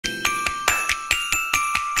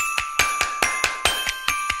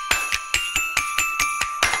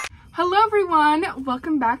Hello everyone,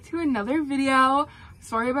 welcome back to another video.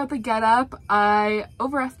 Sorry about the get up. I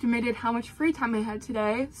overestimated how much free time I had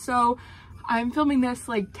today, so I'm filming this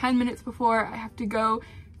like 10 minutes before I have to go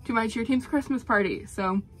to my cheer team's Christmas party.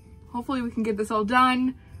 So hopefully we can get this all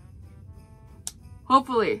done.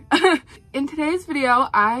 Hopefully. In today's video,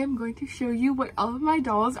 I'm going to show you what all of my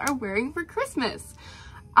dolls are wearing for Christmas.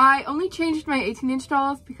 I only changed my 18-inch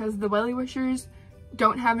dolls because the Welly Wishers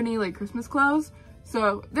don't have any like Christmas clothes.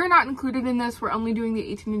 So they're not included in this. We're only doing the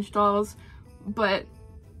 18-inch dolls, but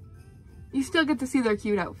you still get to see their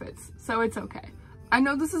cute outfits, so it's okay. I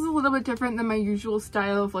know this is a little bit different than my usual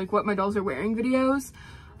style of like what my dolls are wearing videos.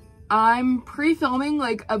 I'm pre-filming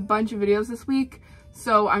like a bunch of videos this week,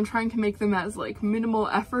 so I'm trying to make them as like minimal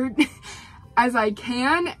effort as I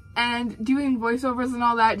can, and doing voiceovers and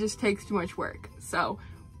all that just takes too much work. So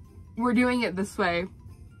we're doing it this way.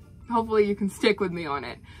 Hopefully you can stick with me on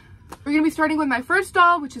it. We're gonna be starting with my first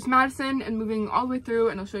doll, which is Madison, and moving all the way through,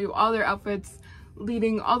 and I'll show you all their outfits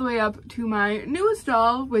leading all the way up to my newest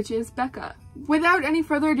doll, which is Becca. Without any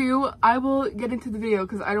further ado, I will get into the video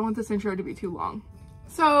because I don't want this intro to be too long.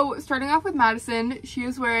 So starting off with Madison, she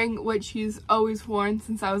is wearing what she's always worn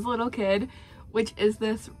since I was a little kid, which is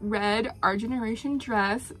this red Our Generation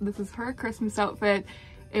dress. This is her Christmas outfit.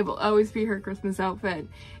 It will always be her Christmas outfit.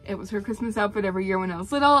 It was her Christmas outfit every year when I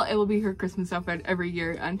was little. It will be her Christmas outfit every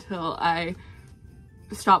year until I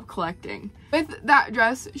stop collecting. With that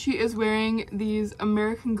dress, she is wearing these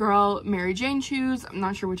American Girl Mary Jane shoes. I'm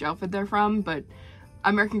not sure which outfit they're from, but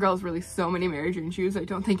American Girl is really so many Mary Jane shoes, I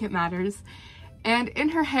don't think it matters. And in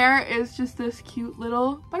her hair is just this cute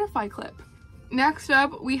little butterfly clip. Next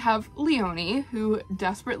up, we have Leonie, who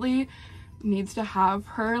desperately needs to have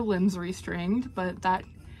her limbs restringed, but that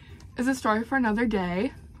is a story for another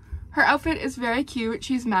day. Her outfit is very cute.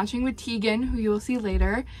 She's matching with Tegan, who you will see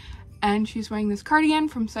later, and she's wearing this cardigan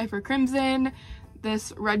from Cypher Crimson,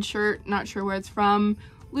 this red shirt, not sure where it's from,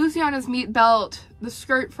 Luciana's meat belt, the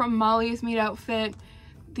skirt from Molly's meat outfit,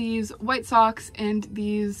 these white socks, and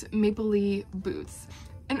these Maple Leaf boots.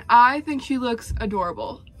 And I think she looks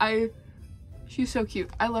adorable. She's so cute.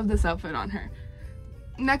 I love this outfit on her.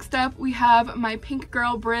 Next up, we have my pink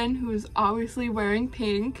girl, Bryn, who is obviously wearing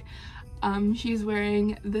pink. She's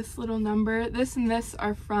wearing this little number. This and this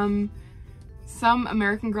are from some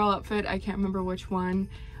American Girl outfit. I can't remember which one,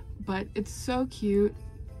 but it's so cute.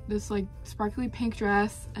 This like sparkly pink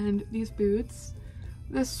dress and these boots.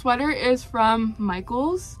 This sweater is from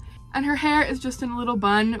Michael's, and her hair is just in a little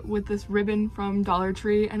bun with this ribbon from Dollar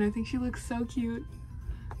Tree, and I think she looks so cute.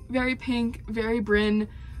 Very pink, very Bryn,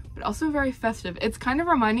 but also very festive. It's kind of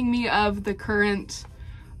reminding me of the current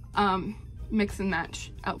mix and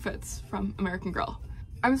match outfits from American Girl.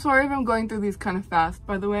 I'm sorry if I'm going through these kind of fast,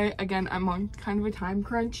 by the way. Again, I'm on kind of a time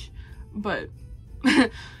crunch, but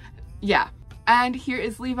yeah. And here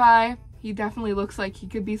is Levi. He definitely looks like he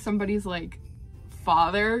could be somebody's like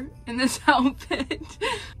father in this outfit.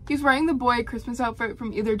 He's wearing the boy Christmas outfit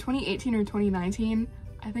from either 2018 or 2019.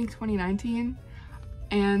 I think 2019.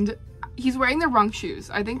 And he's wearing the wrong shoes.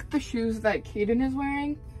 I think the shoes that Caden is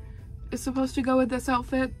wearing is supposed to go with this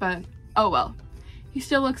outfit, but oh well. He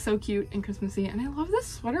still looks so cute and Christmassy, and I love this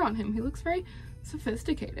sweater on him. He looks very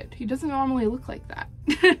sophisticated. He doesn't normally look like that.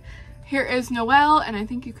 Here is Noelle, and I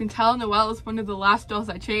think you can tell Noelle is one of the last dolls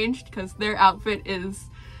I changed because their outfit is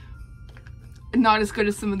not as good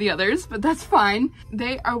as some of the others, but that's fine.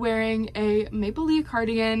 They are wearing a Maple Leaf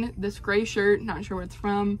cardigan, this gray shirt, not sure where it's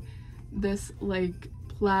from, this like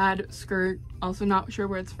plaid skirt, also not sure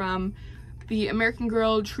where it's from, the American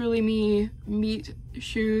Girl Truly Me meat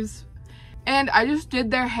shoes, and I just did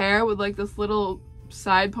their hair with like this little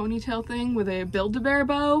side ponytail thing with a Build-A-Bear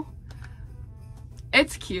bow.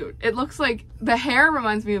 It's cute. It looks like the hair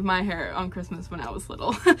reminds me of my hair on Christmas when I was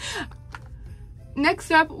little.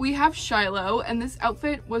 Next up, we have Shiloh, and this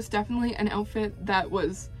outfit was definitely an outfit that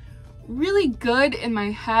was really good in my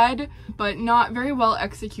head, but not very well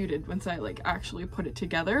executed once I like actually put it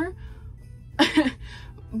together.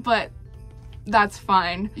 But that's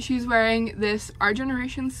fine. She's wearing this Our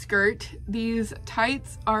Generation skirt. These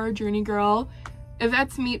tights are Journey Girl.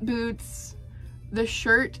 Yvette's meat boots. The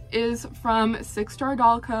shirt is from 6 Star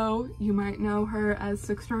Doll Co. You might know her as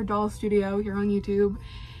 6 Star Doll Studio here on YouTube.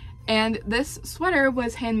 And this sweater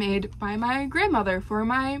was handmade by my grandmother for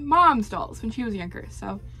my mom's dolls when she was younger,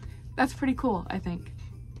 so that's pretty cool, I think.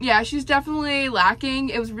 Yeah, she's definitely lacking.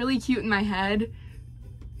 It was really cute in my head.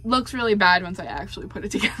 Looks really bad once I actually put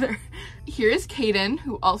it together. Here is Caden,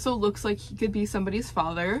 who also looks like he could be somebody's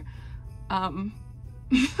father.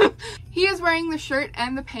 He is wearing the shirt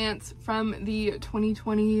and the pants from the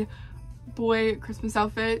 2020 boy Christmas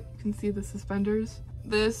outfit. You can see the suspenders.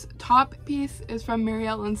 This top piece is from Mary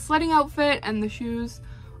Ellen's sledding outfit, and the shoes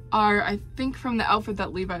are, I think, from the outfit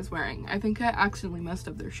that Levi's wearing. I think I accidentally messed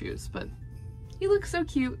up their shoes, but he looks so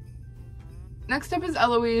cute. Next up is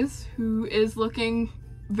Eloise, who is looking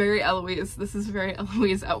very Eloise. This is a very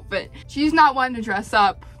Eloise outfit. She's not one to dress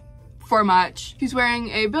up for much. She's wearing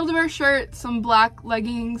a Build-A-Bear shirt, some black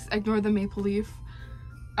leggings, ignore the maple leaf.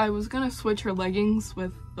 I was gonna switch her leggings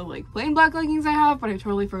with the like plain black leggings I have, but I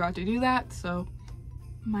totally forgot to do that, so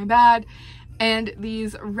my bad. And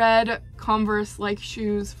these red Converse-like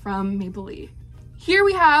shoes from Maybelline. Here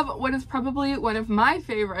we have what is probably one of my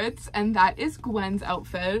favorites, and that is Gwen's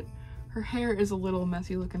outfit. Her hair is a little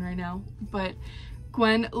messy looking right now, but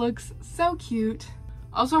Gwen looks so cute.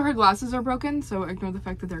 Also, her glasses are broken, so ignore the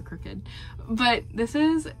fact that they're crooked. But this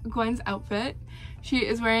is Gwen's outfit. She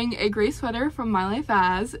is wearing a gray sweater from My Life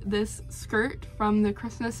As, this skirt from the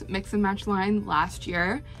Christmas Mix and Match line last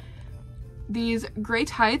year, these gray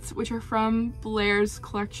tights, which are from Blair's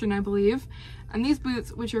collection, I believe, and these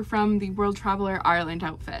boots, which are from the World Traveler Ireland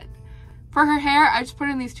outfit. For her hair, I just put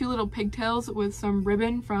in these two little pigtails with some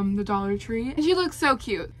ribbon from the Dollar Tree, and she looks so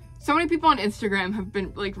cute. So many people on Instagram have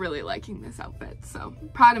been like really liking this outfit, so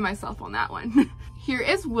proud of myself on that one. Here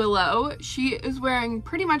is Willow. She is wearing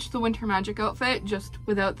pretty much the Winter Magic outfit, just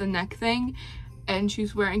without the neck thing, and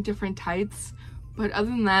she's wearing different tights, but other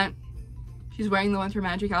than that, she's wearing the Winter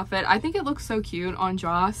Magic outfit. I think it looks so cute on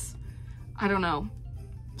Joss. I don't know.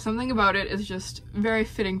 Something about it is just very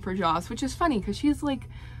fitting for Joss, which is funny because she's like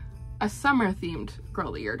a summer themed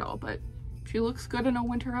girly year doll, but she looks good in a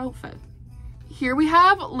winter outfit. Here we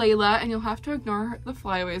have Layla, and you'll have to ignore the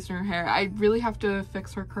flyaways in her hair. I really have to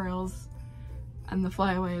fix her curls and the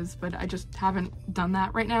flyaways, but I just haven't done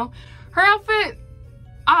that right now. Her outfit,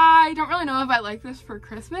 I don't really know if I like this for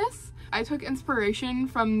Christmas. I took inspiration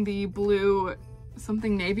from the blue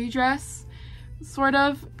something navy dress, sort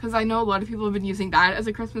of, because I know a lot of people have been using that as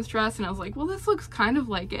a Christmas dress, and I was like, well, this looks kind of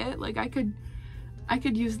like it. Like I could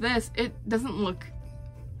use this. It doesn't look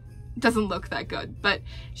that good, but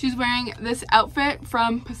she's wearing this outfit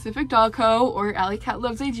from Pacific Doll Co. or Alley Cat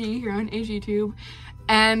Loves AG here on AGTube,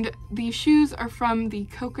 and these shoes are from the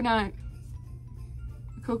Coconut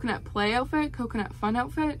Play outfit, Coconut Fun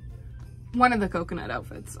outfit. One of the coconut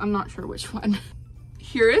outfits. I'm not sure which one.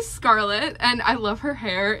 Here is Scarlett, and I love her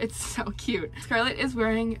hair. It's so cute. Scarlett is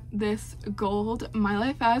wearing this gold My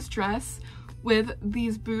Life As dress with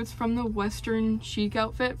these boots from the Western Chic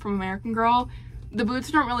outfit from American Girl. The boots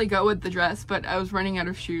don't really go with the dress, but I was running out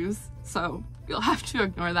of shoes, so you'll have to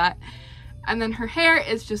ignore that. And then her hair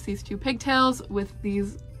is just these two pigtails with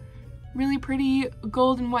these really pretty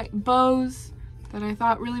gold and white bows that I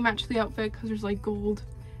thought really matched the outfit because there's like gold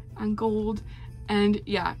and gold, and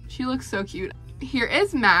yeah, she looks so cute. Here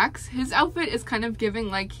is Max. His outfit is kind of giving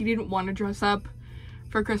like he didn't want to dress up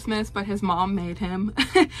for Christmas, but his mom made him.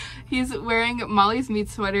 He's wearing Molly's meat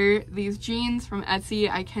sweater, these jeans from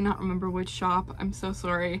Etsy, I cannot remember which shop, I'm so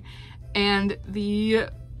sorry, and the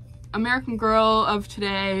American Girl of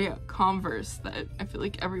today Converse that I feel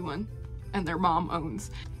like everyone and their mom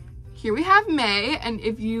owns. Here we have May, and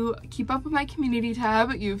if you keep up with my community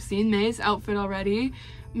tab, you've seen May's outfit already.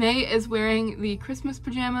 May is wearing the Christmas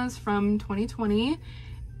pajamas from 2020,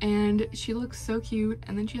 and she looks so cute,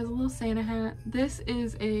 and then she has a little Santa hat. This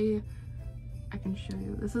is I can show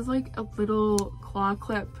you, this is like a little claw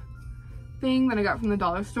clip thing that I got from the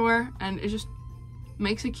dollar store, and it just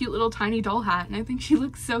makes a cute little tiny doll hat, and I think she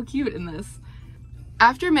looks so cute in this.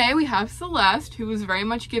 After May, we have Celeste, who is very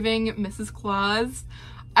much giving Mrs. Claus.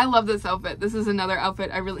 I love this outfit. This is another outfit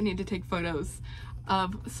I really need to take photos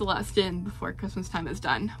of Celeste in before Christmas time is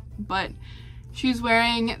done. But she's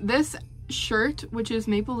wearing this shirt, which is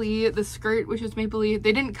Maybelline, the skirt, which is Maybelline.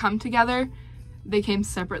 They didn't come together. They came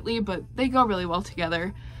separately, but they go really well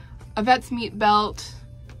together. Yvette's meat belt,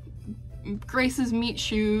 Grace's meat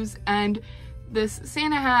shoes, and this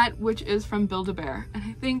Santa hat, which is from Build-A-Bear. And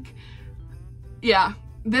I think, yeah,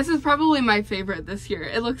 this is probably my favorite this year.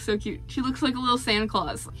 It looks so cute. She looks like a little Santa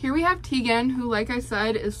Claus. Here we have Tegan, who, like I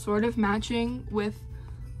said, is sort of matching with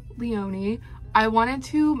Leonie. I wanted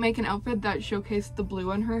to make an outfit that showcased the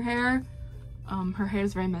blue in her hair. Her hair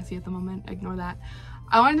is very messy at the moment, ignore that.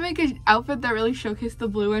 I wanted to make an outfit that really showcased the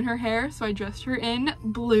blue in her hair, so I dressed her in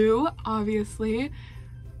blue, obviously.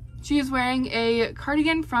 She is wearing a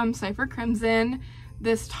cardigan from Cypher Crimson,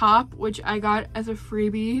 this top, which I got as a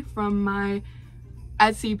freebie from my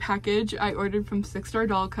Etsy package I ordered from 6 Star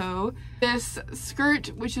Doll Co. This skirt,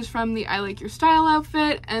 which is from the I Like Your Style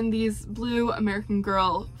outfit, and these blue American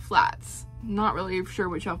Girl flats. Not really sure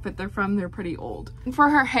which outfit they're from, they're pretty old. And for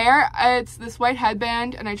her hair, it's this white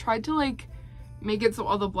headband, and I tried to like make it so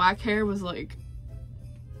all the black hair was like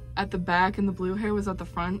at the back and the blue hair was at the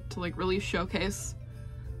front to like really showcase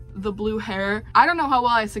the blue hair. I don't know how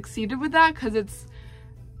well I succeeded with that because it's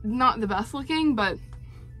not the best looking, but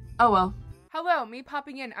oh well. Hello, me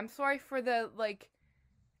popping in. I'm sorry for the like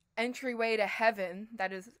entryway to heaven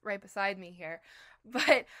that is right beside me here,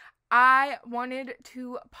 but I wanted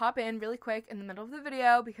to pop in really quick in the middle of the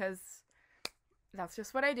video because that's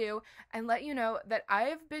just what I do, and let you know that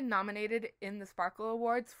I've been nominated in the Sparkle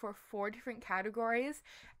Awards for 4 different categories,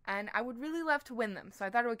 and I would really love to win them. So I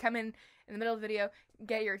thought I would come in the middle of the video,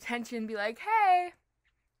 get your attention, be like, hey,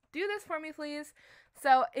 do this for me, please.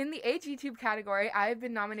 So in the AGTube category, I've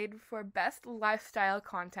been nominated for Best Lifestyle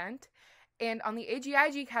Content, and on the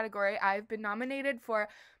AGIG category, I've been nominated for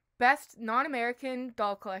Best Non-American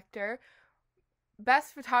Doll Collector,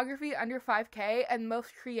 Best Photography under 5K, and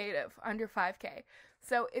Most Creative under 5K.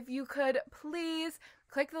 So if you could please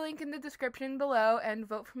click the link in the description below and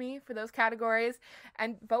vote for me for those categories,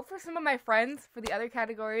 and vote for some of my friends for the other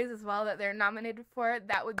categories as well that they're nominated for,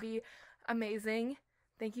 that would be amazing.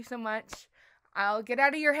 Thank you so much. I'll get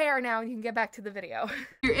out of your hair now and you can get back to the video.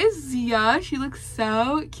 Here is Zia. She looks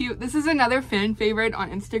so cute. This is another fan favorite on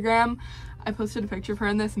Instagram. I posted a picture of her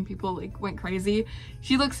in this and people like went crazy.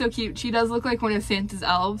 She looks so cute. She does look like one of Santa's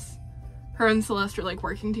elves. Her and Celeste are like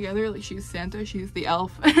working together. Like she's Santa, she's the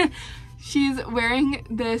elf. She's wearing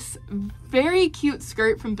this very cute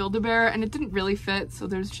skirt from Build-A-Bear and it didn't really fit, so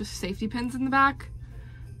there's just safety pins in the back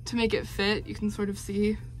to make it fit. You can sort of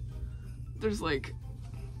see there's like,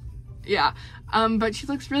 yeah, but she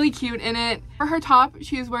looks really cute in it. For her top,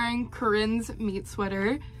 she is wearing Corinne's meat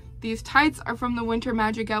sweater. These tights are from the Winter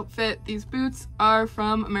Magic outfit. These boots are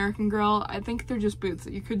from American Girl. I think they're just boots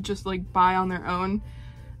that you could just like buy on their own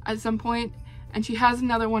at some point. And she has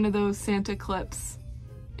another one of those Santa clips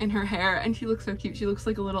in her hair and she looks so cute. She looks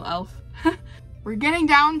like a little elf. We're getting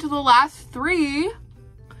down to the last 3.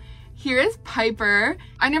 Here is Piper.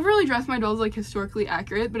 I never really dressed my dolls like historically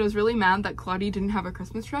accurate, but I was really mad that Claudie didn't have a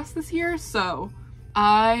Christmas dress this year, so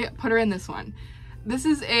I put her in this one. This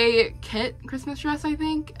is a kit Christmas dress, I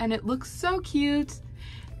think, and it looks so cute.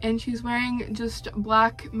 And she's wearing just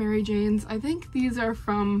black Mary Janes. I think these are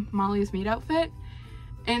from Molly's Meat outfit.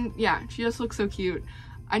 And yeah, she just looks so cute.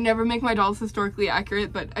 I never make my dolls historically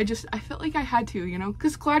accurate, but I felt like I had to, you know,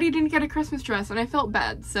 because Claudie didn't get a Christmas dress and I felt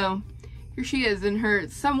bad. So here she is in her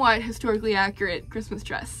somewhat historically accurate Christmas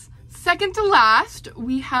dress. Second to last,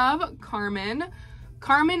 we have Carmen.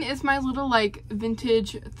 Carmen is my little like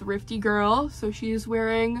vintage thrifty girl, so she's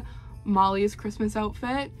wearing Molly's Christmas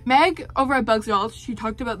outfit. Meg over at Bugs Dolls, she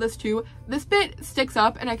talked about this too. This bit sticks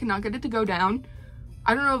up and I cannot get it to go down.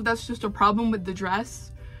 I don't know if that's just a problem with the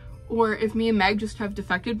dress or if me and Meg just have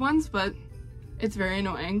defected ones, but it's very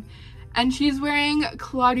annoying. And she's wearing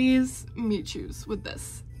Claudie's meat shoes with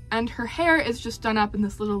this. And her hair is just done up in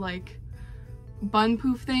this little like bun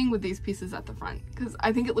poof thing with these pieces at the front because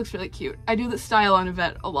I think it looks really cute. I do this style on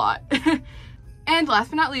Yvette a lot. And last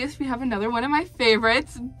but not least, we have another one of my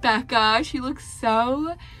favorites, Becca. She looks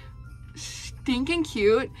so stinking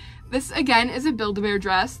cute. This again is a Build-A-Bear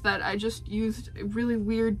dress that I just used a really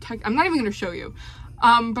weird I'm not even going to show you,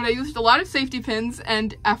 but I used a lot of safety pins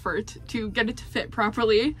and effort to get it to fit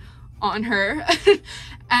properly on her.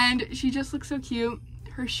 And she just looks so cute.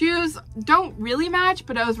 Her shoes don't really match,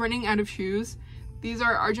 but I was running out of shoes. These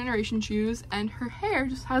are our generation shoes, and her hair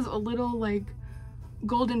just has a little like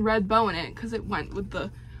golden red bow in it because it went with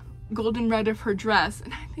the golden red of her dress,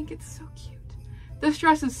 and I think it's so cute. This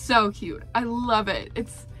dress is so cute. I love it.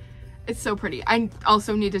 It's so pretty. I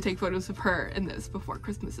also need to take photos of her in this before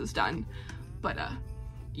Christmas is done. But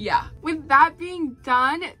yeah. With that being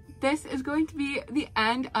done, this is going to be the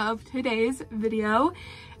end of today's video.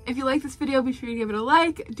 If you like this video, be sure to give it a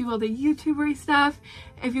like, do all the YouTubery stuff.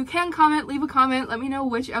 If you can comment, leave a comment. Let me know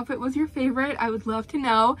which outfit was your favorite. I would love to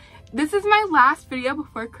know. This is my last video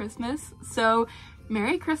before Christmas, so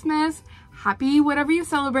Merry Christmas. Happy whatever you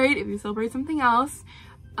celebrate, if you celebrate something else.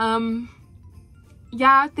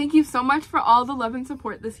 Yeah, thank you so much for all the love and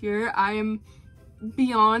support this year. I am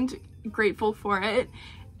beyond grateful for it,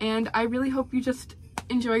 and I really hope you just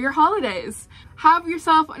enjoy your holidays. Have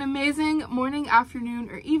yourself an amazing morning, afternoon,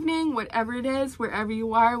 or evening, whatever it is, wherever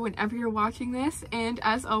you are, whenever you're watching this. And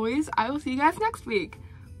as always, I will see you guys next week.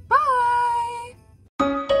 Bye!